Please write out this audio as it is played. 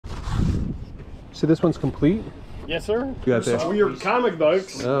So this one's complete? Yes, sir. You got that? Weird comic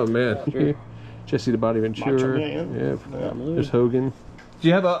books. Oh man. Jesse the Body Ventura. Yeah. There's Hogan. Do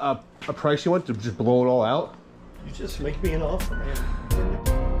you have a price you want to just blow it all out? You just make me an offer, man.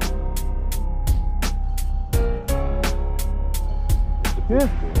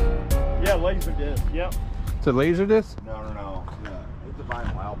 Yeah. Yeah, laser disc. Yep. It's a laser disc? No. It's a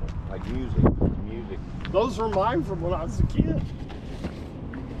vinyl album, like music. Those were mine from when I was a kid.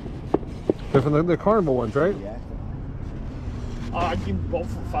 They're from the Carnival ones, right? Yeah. I give them both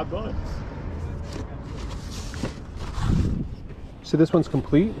for $5. So this one's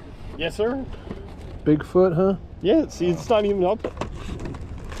complete? Yes, sir. Bigfoot, huh? Yeah, see, it's not even up.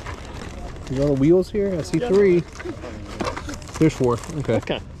 You got all the wheels here? I see 3. There's 4. Okay.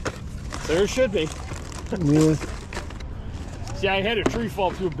 Okay. There should be. Yeah. See, I had a tree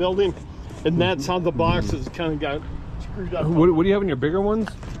fall through a building, and that's how the boxes kind of got screwed up. What do you have in your bigger ones?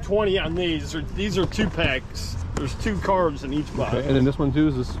 20 on these. These are 2 packs. There's 2 cards in each box. Okay. And then this one too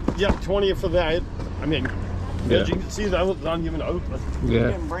is this? Yep, 20 for that. I mean, as you can see, that was not even open. You Yeah.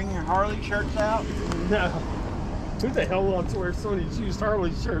 didn't bring your Harley shirts out? No. Who the hell wants to wear so many used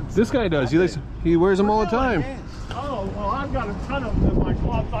Harley shirts? This guy does. He wears them all the time. Oh, well, I've got a ton of them in my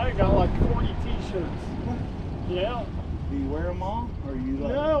closet. I got like 40 t-shirts. Yeah. Do you wear them all? Or you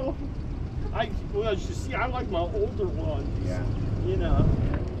like? No. Well, as you see, I like my older ones. Yeah. You know.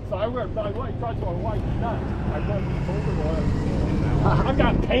 So I wear, by the way, try to my wife nuts. I wear these older ones. I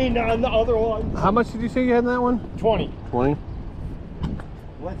got paint on the other ones. How much did you say you had in that one? 20. 20.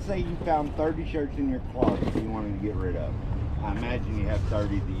 Let's say you found 30 shirts in your closet that you wanted to get rid of. I imagine you have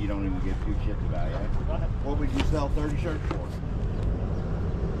 30 that you don't even give 2 shits about, yeah? What would you sell 30 shirts for?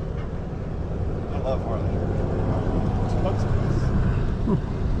 I love Harley shirts.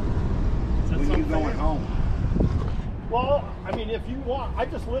 When are you going home? Well, I mean, if you want, I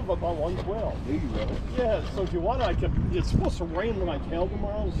just live about 112. Do you really? Yeah, so if you want, I can. It's supposed to rain like hell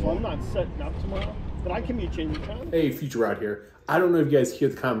tomorrow, so I'm not setting up tomorrow. But I can meet you anytime. Hey, Future out here. I don't know if you guys hear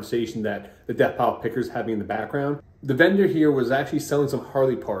the conversation that the Death Pile Picker's having in the background. The vendor here was actually selling some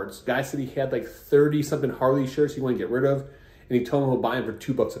Harley parts. Guy said he had like 30 something Harley shirts he wanted to get rid of, and he told him he'll buy them for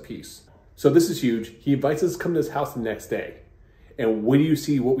 $2 a piece. So this is huge. He invites us to come to his house the next day. And wait do you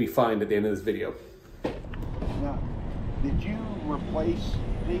see what we find at the end of this video. Now, did you replace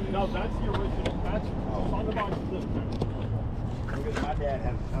these? No, that's the original. That's on the box. Because my dad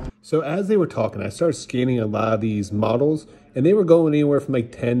had a ton. So as they were talking, I started scanning a lot of these models, and they were going anywhere from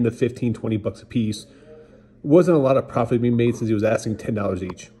like 10 to 15, 20 bucks a piece. Wasn't a lot of profit being made since he was asking $10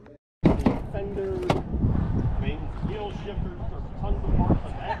 each. Fenders, I mean, heel shifters, there's tons of parts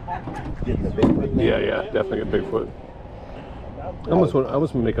on that part. Getting the Bigfoot. Yeah, definitely a Bigfoot. I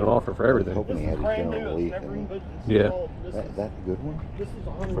almost making an offer for everything. Hoping he had his Brand general new. leaf. It's never even Yeah. installed. Is that a good one? This is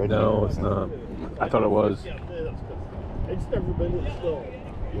 100. No, it's not. I thought it was. Yeah, it is. It's never been installed.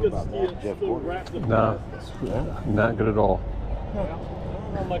 You What can about see that, it's Jeff still Gordon? wrapped in Nah, plastic. not good at all. I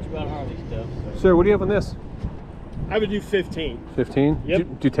don't know much about Harley stuff. Sir, what do you have on this? I would do 15. 15?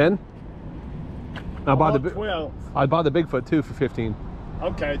 Yep. Do 10? I bought About the 12. I bought the Bigfoot too for 15.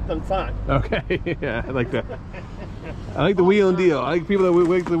 Okay, then fine. Okay, yeah, I like that. I like the wheel and deal. I like people that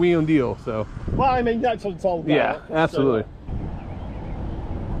like the wheel and deal. So Well, I mean, that's what it's all about. yeah, absolutely.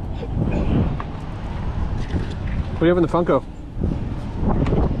 What do you have in the Funko?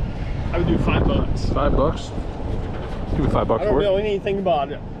 I would do $5. $5. Give me $5 I don't for know it. anything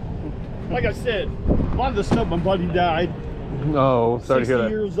about it. Like I said, a lot of the stuff, my buddy died. Oh, sorry to 60 hear that.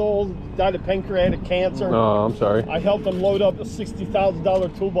 years old, died of pancreatic cancer. Oh, I'm sorry. I helped him load up a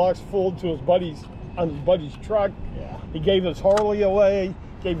 $60,000 toolbox full to his buddy's truck. Yeah. He gave his Harley away,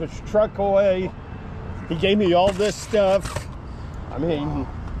 gave his truck away. He gave me all this stuff. I mean,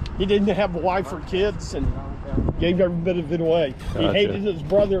 he didn't have a wife or kids and gave every bit of it away. He Gotcha. hated his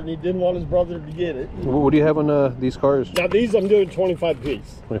brother and he didn't want his brother to get it. What do you have on these cars? Now these I'm doing 25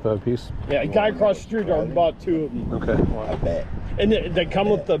 piece. 25 a piece. Yeah, a guy across the street already bought 2 of them. Okay. I bet. And they come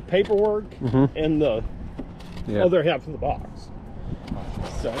with the paperwork and the Yeah. other half of the box.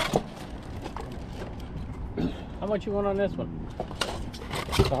 So How much you want on this one?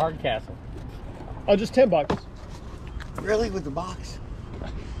 The hard castle. oh, just $10. Really, with the box?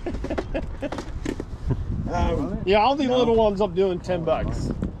 Yeah, all the little ones I'm doing $10.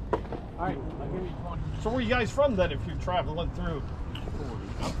 All right, I'll give you 20. So where you guys from then if you're traveling through?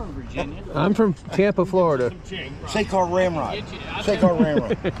 I'm from Virginia. I'm from Tampa, Florida. Some ching. Say car Ramrod. Get you- I Say think- car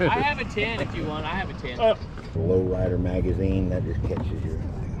Ramrod. I have a 10 if you want. I have a 10. Lowrider magazine, that just catches your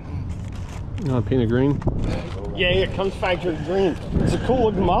eye. Painted green. Yeah, it comes factory green. It's a cool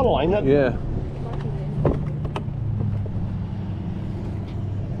looking model, ain't it? Yeah.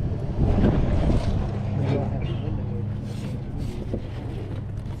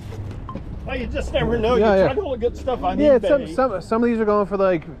 you just never know. Yeah, You try to look good stuff on yeah, eBay. some of these are going for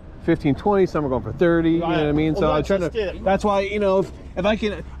like 15, 20, some are going for 30, you know what I mean? Well, So I try to, that's why, you know, if I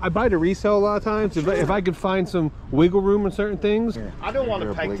can, I buy to resell a lot of times. If I could find some wiggle room in certain things. I don't want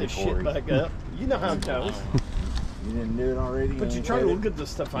to pack this shit back up. You know how it goes. You didn't do it already? But you try to look at this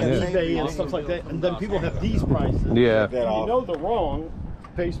stuff on eBay and stuff like that, and then people have these prices. Yeah. And you know they're wrong.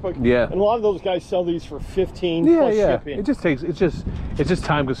 Facebook. Yeah. And a lot of those guys sell these for 15 Yeah, plus yeah. shipping. It just takes, it's just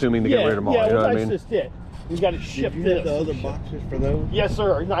time consuming to get rid of them all. Yeah, You know well, what I mean? that's just it. You got to ship Did you this. have the other boxes for those? Yes,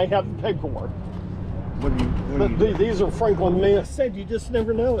 sir. And I have the paperwork. What do you But these are Franklin Mint. I said you just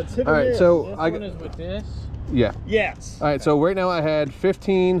never know. It's hit or All right, miss. so This I one is with this. yeah. Yes. All right, so right now I had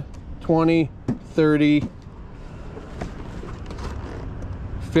 15, 20, 30,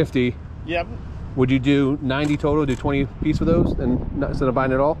 50. Yep. Would you do 90 total, do 20 piece for those and not, instead of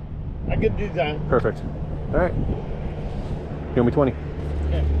buying it all? I could do that. Perfect. All right. Give me 20.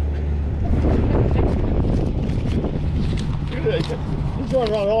 He's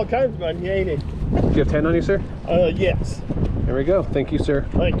going around all kinds of money, ain't he? Do you have 10 on you, sir? Yes. There we go. Thank you, sir.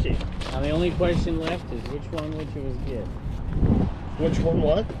 Thank you. Now the only question left is which one would you get? Which one?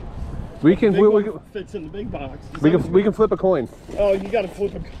 What? We can Big we one can fits in the big box. we can flip a coin. Oh, you got to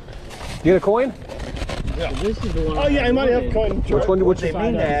flip it. You get a coin? Yeah. So this is the one. Oh yeah, I might have a coin. Which one? Which They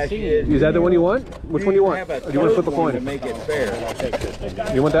mean to ask you is that the one you want? Which one do you want? have Or a do you want to flip a third one to coin? make it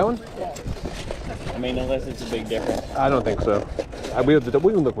fair. You want that one? I mean, unless it's a big difference. I don't think so. We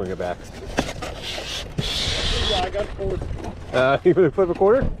can look when we get back. Yeah, I got the cord. You want to flip a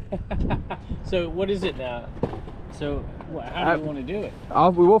quarter? So what is it now? So how do you want to do it?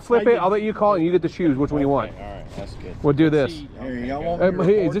 We will flip it. I'll let you call it and you get to choose which one you want. All right, that's good. We'll do this. Here, y'all want me to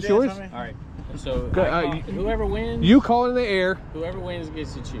Hey, is record this yours? honey? All right. So Good, whoever wins, You call it in the air, whoever wins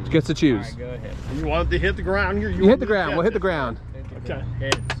gets to choose. gets to All choose. right, go ahead. You want it to hit the ground here? You hit the ground. We'll hit the ground. Okay.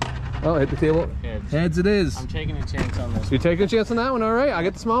 Heads. Oh, hit the table. Heads. Heads it is. I'm taking a chance on this. You're taking a chance on that one? All right. I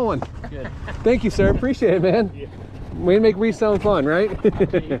get the small one. Good. Thank you, sir. Appreciate it, man. Yeah. Way to make reselling fun, right? You're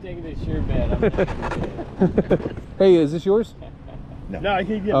taking a sure bet. I'm not Hey, is this yours? No,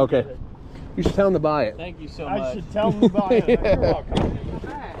 he didn't. Okay. get it. You should tell him to buy it. Thank you so I much. should tell him about it. You're welcome.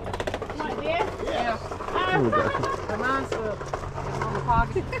 Like this? Yeah. Mine's on the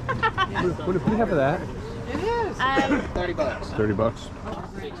pocket. What do you have for that? It is. 30 bucks. 30 bucks.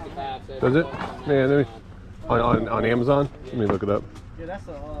 65. Does it? Man, let me, on Amazon? Let me look it up. Yeah, that's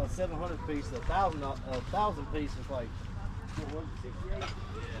a 700 piece. A thousand piece is like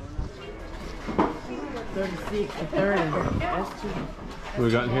 36 to 30. That's too. What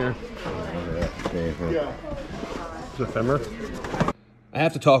we got in here? Yeah. Is it ephemera? I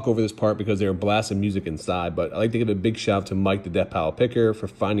have to talk over this part because they were blasting music inside, but I'd like to give a big shout out to Mike the Death Pile Picker for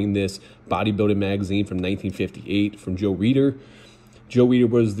finding this bodybuilding magazine from 1958 from Joe Reeder. Joe Reeder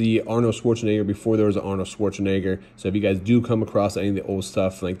was the Arnold Schwarzenegger before there was an Arnold Schwarzenegger. So if you guys do come across any of the old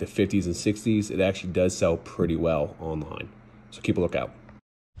stuff from like the 50s and 60s, it actually does sell pretty well online. So keep a lookout.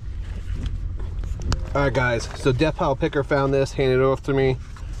 All right, guys. So Death Pile Picker found this, handed it off to me.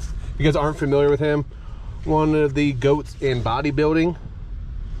 If you guys aren't familiar with him, one of the goats in bodybuilding.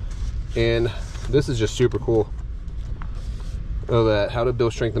 And this is just super cool. Oh, that how to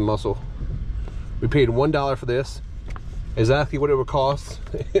build strength and muscle. We paid $1 for this. Exactly what it would cost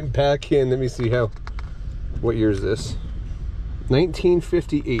back in, let me see what year is this?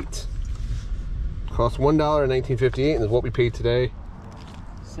 1958. Cost $1 in 1958 and is what we paid today.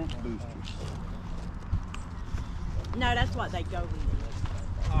 scent boosters. No, that's what they go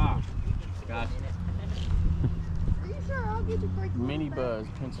with. Ah, gotcha. Are you sure? I'll get you free. Mini Buzz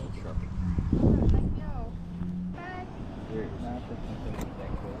pencil sharpener. No. Bye. Here, no, I think I'm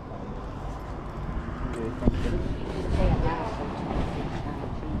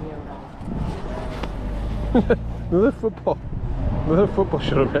gonna Another football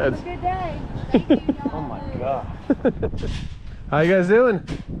should have had. Good day. Thank you, y'all. Oh my god. How you guys doing?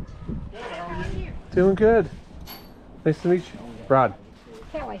 Doing good. Nice to meet you. Rod,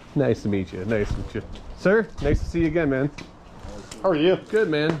 Kelly. nice to meet you. Nice to meet you. Sir, nice to see you again, man. How are you? Good,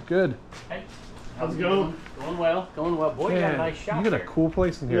 man. Good. Hey, How's it going? going well. Going well. Boy, you got a nice shop You got a there. cool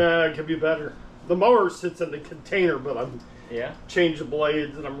place in here. Yeah, it could be better. The mower sits in the container, but I'm Yeah. changed the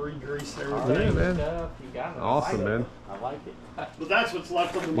blades and I'm re-greasing everything. Yeah, man. Stuff. You got it. Awesome, I like man. it. I like it. But that's what's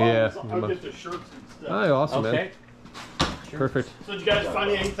left of the mower. Yeah, So the I'll mo- get the shirts and stuff. Oh, awesome, man. Okay. Perfect. So did you guys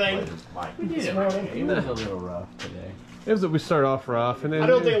find anything? It was a little rough today. It was we start off rough, and then I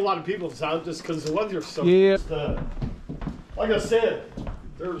don't think a lot of people found just because the weather's so. Yeah. Like I said,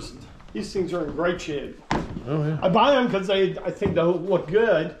 these things are in great shape. Oh yeah. I buy them because I think they look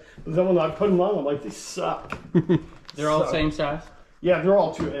good, but then when I put them on, I'm like, they suck. They're all the So- same size? Yeah, they're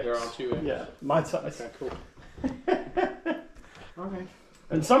all 2X. They're all 2X. Yeah, my size. Okay, cool. Okay.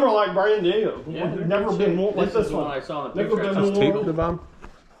 And some are like brand new. Yeah, Never been more like this one. I saw in the Never picture. been Is tape on more. the bottom?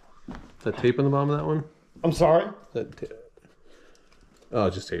 Is that tape on the bottom of that one? I'm sorry. Oh,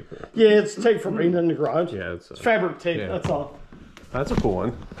 just tape. Yeah, it's tape from being in the garage. Yeah, It's fabric tape. yeah. That's all. That's a cool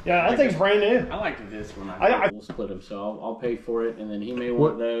one. Yeah, I think it's brand new. I liked this one. We'll split them, so I'll pay for it, and then he may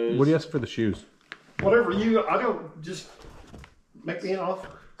want those. What do you ask for the shoes? Whatever you, I don't just make me an offer.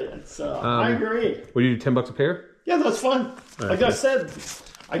 It's I agree. Would you do $10 a pair? Yeah, that's fine. Like I said,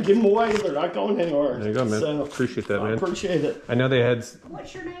 I give them away. They're not going anywhere. There you go, man. So, Appreciate that, I man. appreciate it. I know they had.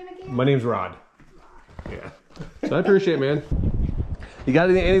 What's your name again? My name's Rod. Yeah. So I appreciate it, man. You got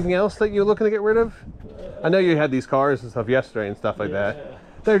anything else that you're looking to get rid of? I know you had these cars and stuff yesterday and stuff like that.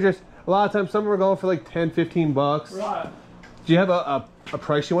 They're just, a lot of times, some are going for like 10, 15 bucks. Right. Do you have a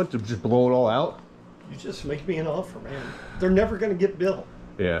price you want to just blow it all out? You just make me an offer, man. They're never going to get built.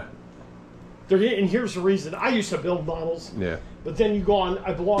 Yeah. And here's the reason. I used to build models. Yeah. But then you go on,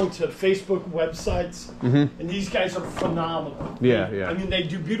 I belong to Facebook websites, and these guys are phenomenal. Yeah, yeah. I mean, they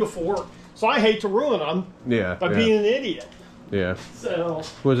do beautiful work. So I hate to ruin them Yeah. by being an idiot. Yeah. So,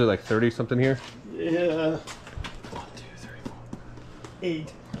 What was it, like 30 something here? yeah. 1, 2, 3, 4,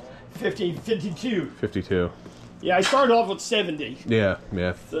 8, 15, 52. 52. Yeah, I started off with 70. Yeah,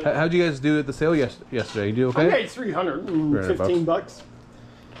 yeah. How'd you guys do at the sale yesterday? You do I okay? made $315.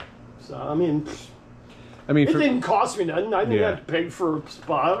 So, I mean, it didn't cost me nothing. I didn't have to pay for a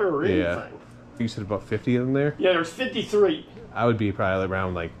spot or anything. You said about 50 of them there? Yeah, there's 53. I would be probably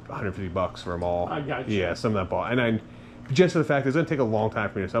around like $150 for them all. I got you. Yeah, some of that ball. And just for the fact that it's going to take a long time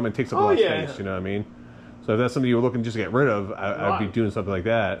for me to sell. It takes up a lot of space, you know what I mean? So if that's something you were looking just to get rid of, I'd be doing something like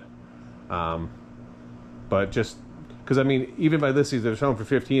that. But just, because I mean, even by this season, they're selling for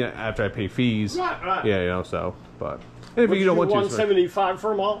 15 after I pay fees. Right. Yeah, you know, so, but. And if you don't want to. 175 for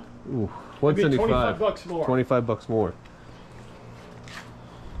them all? Ooh, 175. $25 more. $25 more.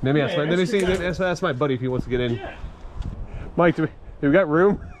 Let me ask. Let me see. Ask my buddy if he wants to get in. Yeah. Mike, do we got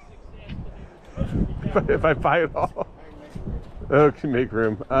room? if I buy it all, okay, make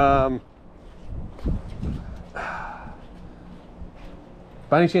room.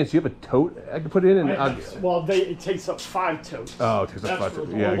 By any chance, do you have a tote I can put in? Well, it takes up 5 totes. Oh, it takes up 5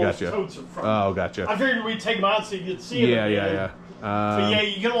 totes. Yeah, I got you. Oh, gotcha. I figured we'd take them out so you could see them. Yeah. But yeah,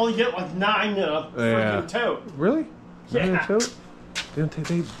 you can only get like 9 in a freaking tote. Really? Yeah. 9 in a tote? They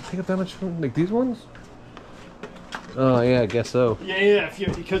take up that much room? Like these ones? Oh, yeah, I guess so. Yeah,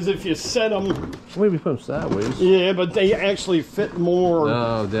 because if you set them... Maybe put them sideways. Yeah, but they actually fit more.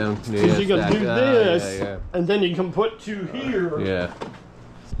 Oh, down. Yeah, because you can do this, yeah. and then you can put 2 here. Yeah.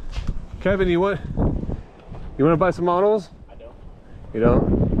 Kevin, you want to buy some models? I don't. You don't?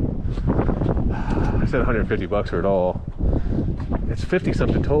 I said $150 for it all. It's 50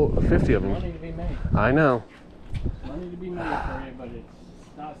 something total. 50 of them. Money to be made. I know. Money to be made for you, but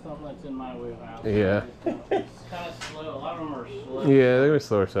it's not something that's in my wheelhouse. Yeah. It's kind of slow. A lot of them are slow. Yeah, they're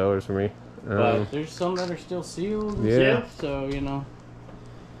slower sellers for me. But there's some that are still sealed. Yeah. So, you know.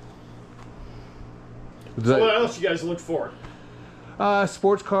 So what else you guys look for?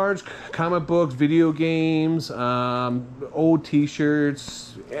 Sports cards, comic books, video games, old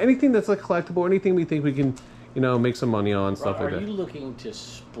T-shirts, anything that's like collectible, anything we think we can, make some money on, stuff like that. Are you looking to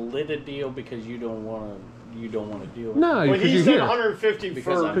split a deal because you don't want to deal with No, Well, because he you're said here. 150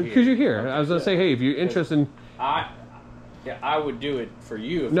 Because Because you're here. I was gonna say, hey, if you're interested in. I would do it for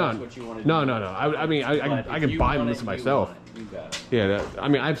you if that's what you want to do. No. I can buy them this myself. You got it. Yeah,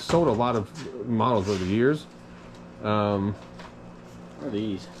 I've sold a lot of models over the years. What are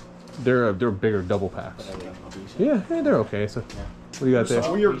these? They're bigger double packs. Yeah, they're okay. So, what do you got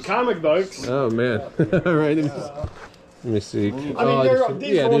there? Weird comic books. Oh man! Right. Let me see. I mean,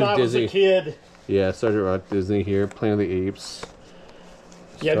 these were when I was a kid. Yeah, Sergeant Rock Disney here, Planet of the Apes.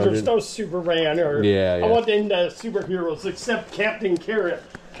 Yeah, there's no Superman or I wasn't into superheroes except Captain Carrot.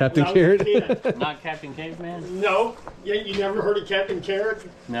 Captain Carrot? Not Captain Caveman? No. Yeah, you never heard of Captain Carrot?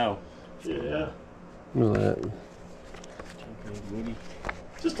 No. Yeah. Look at that.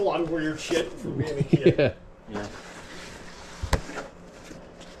 Just a lot of weird shit for being a kid. Yeah.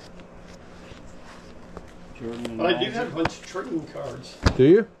 But I do have a bunch of trading cards. Do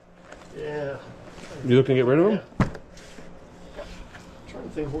you? Yeah. You looking to get rid of them? I'm trying to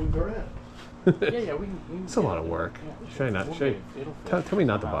think where they're at. Yeah, we can It's a lot of work. Should I not? Tell me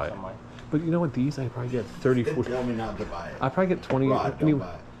not to buy it. But you know what? These I probably get 30, 40. Tell me not to buy it. I probably get 20. Rod, don't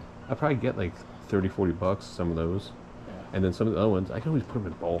buy it. I probably get like 30, 40 bucks. Some of those, and then some of the other ones I can always put them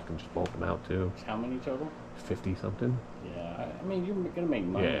in bulk and just bulk them out too. How many total? 50 something. Yeah, I mean, you're gonna make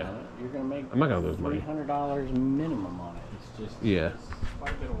money Yeah. on it. You're gonna make. I'm not gonna lose money. $300 minimum on it. It's just. Yeah. It's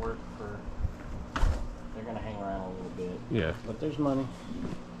quite a bit of work for. They're gonna hang around a little bit. Yeah. But there's money.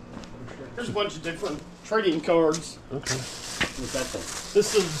 There's a bunch of different trading cards. Okay. What's that thing?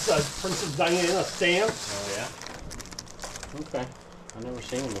 This is Princess Diana stamp. Oh yeah. Okay. I've never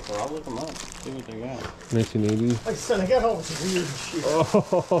seen them before. I'll look them up. See what they got. 1980. Like I said, I got all this weird shit.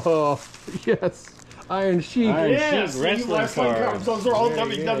 Oh, yes. Iron Sheik. Iron Yeah, Sheik see, wrestling cards. Those are all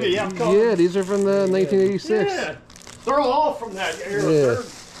Very WWF cards. Yeah, these are from the 1986. Yeah, they're all from that era. Yeah.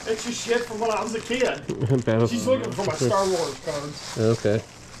 It's just shit from when I was a kid. Battle- She's looking for my Star Wars cards. Okay.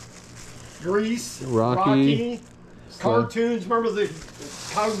 Grease, Rocky. cartoons. Remember the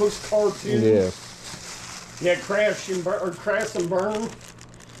comic books cartoons? Yeah. Yeah, Crash and Burn.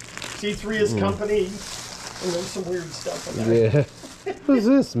 C3 is Company. And there's some weird stuff in there. Yeah. What's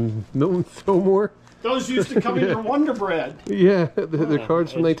this? Milton Fillmore? Those used to come in your Wonder Bread. Yeah, they're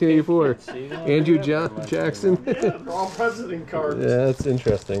cards from 1984. See that? Andrew They're very much Jackson. Yeah, they're all president cards. Yeah, that's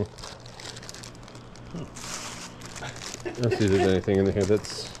interesting. Let's see if there's anything in here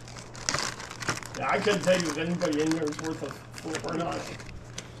that's... Yeah, I couldn't tell you if anybody in there is worth a flip or not.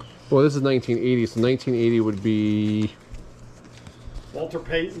 Well, this is 1980, so 1980 would be... Walter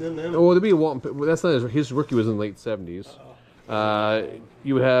Payton and them. Oh, it'd be Walton... That's not his rookie was in the late 70s.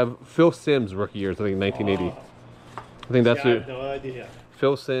 You would have Phil Simms' rookie years, I think, 1980. I think that's I it. have no idea.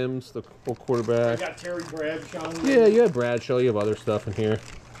 Phil Simms, the old I quarterback. got Terry Bradshaw. Yeah, you have Bradshaw, you have other stuff in here.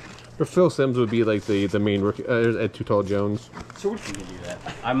 But Phil Simms would be like the main rookie. There's Ed Too Tall Jones. So what You can do that.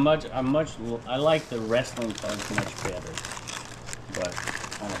 I like the wrestling cards much better. But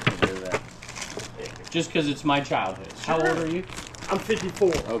I don't think they're that. Just because it's my childhood. How old are you? I'm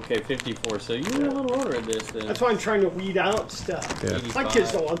 54. Okay, 54. So you're a little older at this than That's why I'm trying to weed out stuff. Yeah. My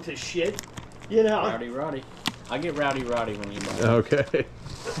kids don't want this shit. You know. Rowdy. I get rowdy when you buy it. Okay.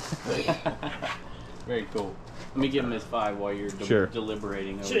 Very cool. Let me give him his 5 while you're Sure.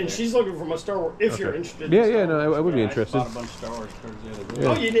 deliberating over And there. she's looking for my Star Wars. If you're interested. in Yeah, Star yeah, no, Wars. I would be I interested. bought a bunch of Star Wars cards the other day.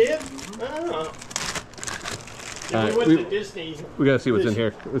 Oh, you did? Oh. Yeah, we Alright, went to Disney. We gotta see what's in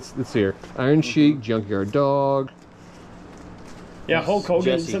here. Let's see here. Iron Sheik, Junkyard Dog. Yeah, Hulk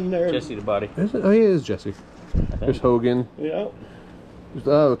Hogan's Jesse. in there. Jesse the body. Is it? Oh, yeah, it is Jesse. There's Hogan. Yeah.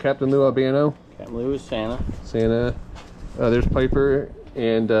 Oh, Captain Lou Albano. Captain Lewis, Santa. Santa. There's Piper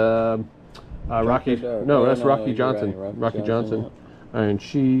and Rocky. No, that's Rocky you're Johnson. right, Rocky Johnson. Iron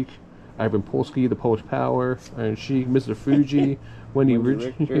Sheik. Ivan Polsky, the Polish Power. Iron Sheik. Mr. Fuji. Wendy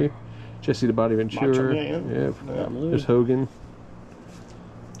Richter. Jesse the Body Ventura. Macho Man. Yep. Captain There's Hogan.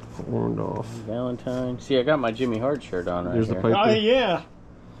 Orndorff. Valentine. See, I got my Jimmy Hart shirt on right There's the here. Piper. Oh, yeah.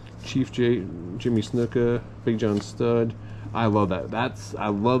 Chief J, Jimmy Snuka, Big John Stud. I love that. I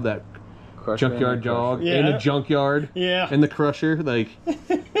love that Crusher Junkyard and the Dog Crusher. and Yeah. the Junkyard Yeah. and the Crusher. Like, look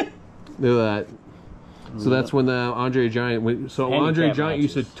at that. So that's when Andre Giant. Andre Handicap Giant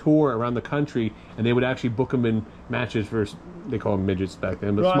used to matches. tour around the country, and they would actually book him in matches for. They call them midgets back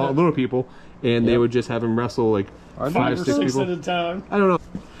then, but Right. small little people, and they Yep. would just have him wrestle like Are they 5, Or 6 6 people. at a time. I don't know.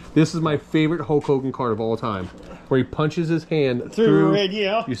 This is my favorite Hulk Hogan card of all time, where he punches his hand Through the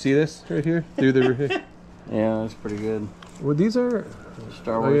radio. You see this right here? Through the. Yeah, that's pretty good. Well, these are.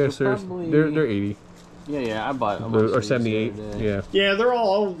 Star Oh Wars. yeah, are sir. probably- They're 80 Yeah, I bought them. or 78. Yeah. Yeah, they're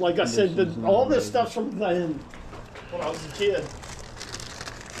all, like I said, Conditions all and this stuff's from then. When I was a kid.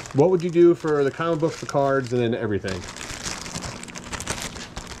 What would you do for the comic books, the cards, and then everything?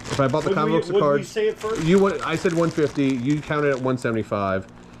 If I bought the comic books, the Would we cards, say it first? I said 150. You counted at 175,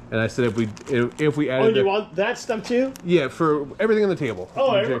 and I said if we Oh, added, you want that stuff too? yeah, for everything on the table.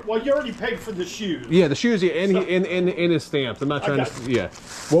 Oh, well, you already paid for the shoes. Yeah, the shoes, yeah, and his stamps. I'm not trying got to. Yeah.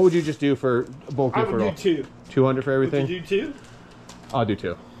 What would you just do for bulk? I for would all? do 2. 200 for Would everything. you do 2? I'll do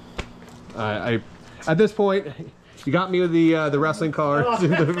 2. I at this point, you got me with the wrestling cards,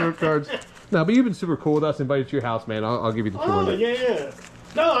 the cards. No, but you've been super cool with us. Invited to your house, man. I'll give you the 200. Oh, yeah.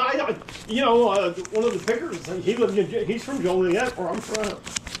 No, one of the pickers, he's from Joliet, where I'm from.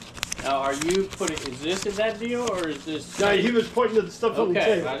 Now, are you putting? Is this in that deal or is this? Yeah, he was pointing to the stuff on the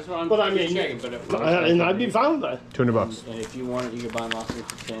Okay, table. I just want But to I mean, checking. But and I'd be fine with that. $200. And if you want it, you can buy them off me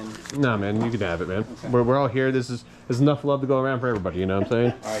for 10. Nah, man, you can have it, man. We're all here. There's enough love to go around for everybody. You know what I'm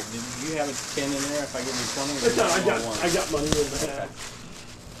saying? All right, did you have a 10 in there? If I give you 20, or It's not, do you want one? I got money in that.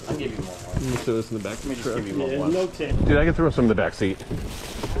 I'll give you more. Let me throw this in the back. Let me just truck. give you more Yeah, one. no 10. Dude, I can throw some in the back seat.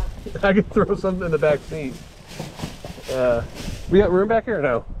 I can throw something in the back seat. We got room back here or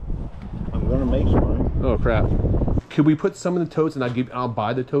no? I'm gonna make some money. Oh crap! Could we put some in the totes and I'll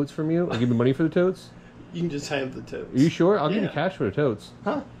buy the totes from you? I'll give you money for the totes. You can just have the totes. Are you sure? I'll give you Yeah. cash for the totes.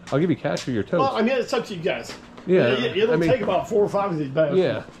 Huh? I'll give you cash for your totes. Well, I mean, it's up to you guys. Yeah, It'll I mean- take about 4 or 5 of these bags.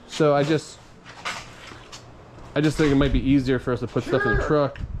 Yeah. So I just think it might be easier for us to put stuff in the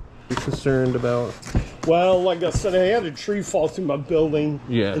truck. Be concerned about. Well, like I said, I had a tree fall through my building.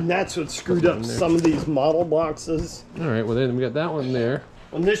 Yeah. And that's what screwed Put it up in there. some of these model boxes. All right. Well, then we got that one there.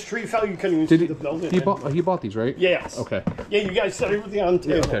 When this tree fell, you couldn't even Did see he? the building. He bought these, right? Yes. Okay. Yeah, you guys set everything on the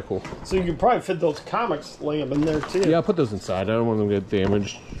table. Okay. Cool. So you could probably fit those comics lamb in there too. Yeah, I'll put those inside. I don't want them to get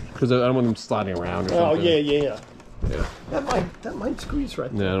damaged because I don't want them sliding around or Oh something. yeah. Yeah. That might squeeze right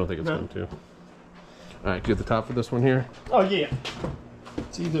there. No, I don't think it's going to. All right, get the top for this one here. Oh yeah.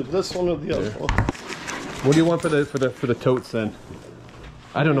 It's either this one or the other one. What do you want for the totes then?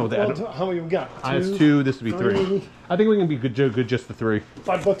 I don't know that. Well, how many we got? I have 2. This would be 3. three. I think we can be good just the 3.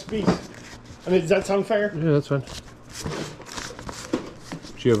 $5 a piece. I mean, does that sound fair? Yeah, that's fine.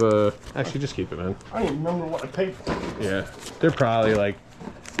 Do you have a? Actually, just keep it, man. I don't even remember what I paid for it. Yeah, they're probably like.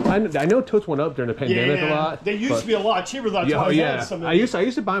 I know totes went up during the pandemic a lot. They used to be a lot cheaper. That's Yeah, why I yeah. had some of I used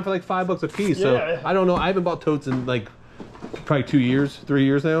to buy them for like $5 a piece. So Yeah. I don't know. I haven't bought totes in like probably 2 years, 3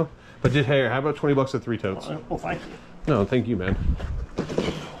 years now. But just hey, how about $20 for 3 totes? Well, thank you. No, thank you, man.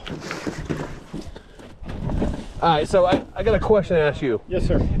 All right, so I got a question to ask you. Yes,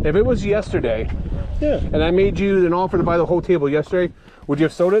 sir. If it was yesterday, Yeah. and I made you an offer to buy the whole table yesterday, would you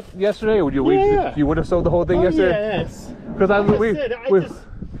have sold it yesterday, or would you wait? Yeah. You would have sold the whole thing Oh, yesterday? yes. Because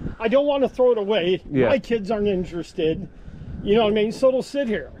I don't want to throw it away. Yeah. My kids aren't interested. You know what I mean? So it'll sit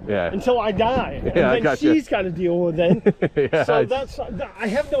here until I die. And Yeah, I then gotcha. she's got to deal with it. Yeah, So I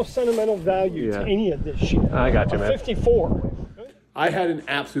have no sentimental value to any of this shit. I got you, I'm man. 54. I had an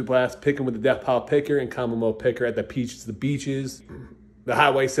absolute blast picking with the Death Pile Picker and Common Mode Picker at the Peaches the Beaches, the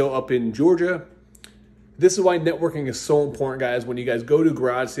highway sale up in Georgia. This is why networking is so important, guys. When you guys go to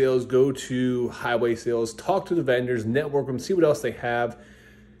garage sales, go to highway sales, talk to the vendors, network them, see what else they have.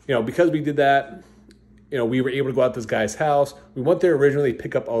 You know, because we did that, you know, we were able to go out to this guy's house. We went there originally,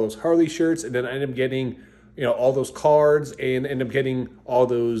 pick up all those Harley shirts, and then I ended up getting, you know, all those cards and ended up getting all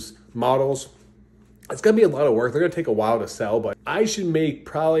those models. It's going to be a lot of work. They're going to take a while to sell, but I should make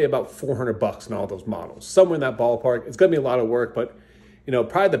probably about $400 on all those models. Somewhere in that ballpark. It's going to be a lot of work, but, you know,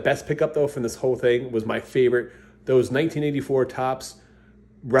 probably the best pickup, though, from this whole thing was my favorite. Those 1984 Topps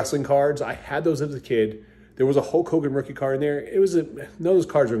wrestling cards. I had those as a kid. There was a Hulk Hogan rookie card in there. None of those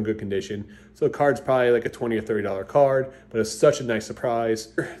cards are in good condition. So the card's probably like a $20 or $30 card, but it's such a nice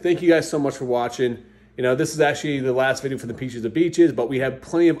surprise. Thank you guys so much for watching. You know, this is actually the last video for the Peaches of Beaches, but we have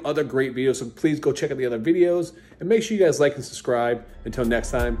plenty of other great videos, so please go check out the other videos. And make sure you guys like and subscribe. Until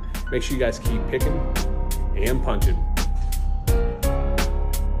next time, make sure you guys keep picking and punching.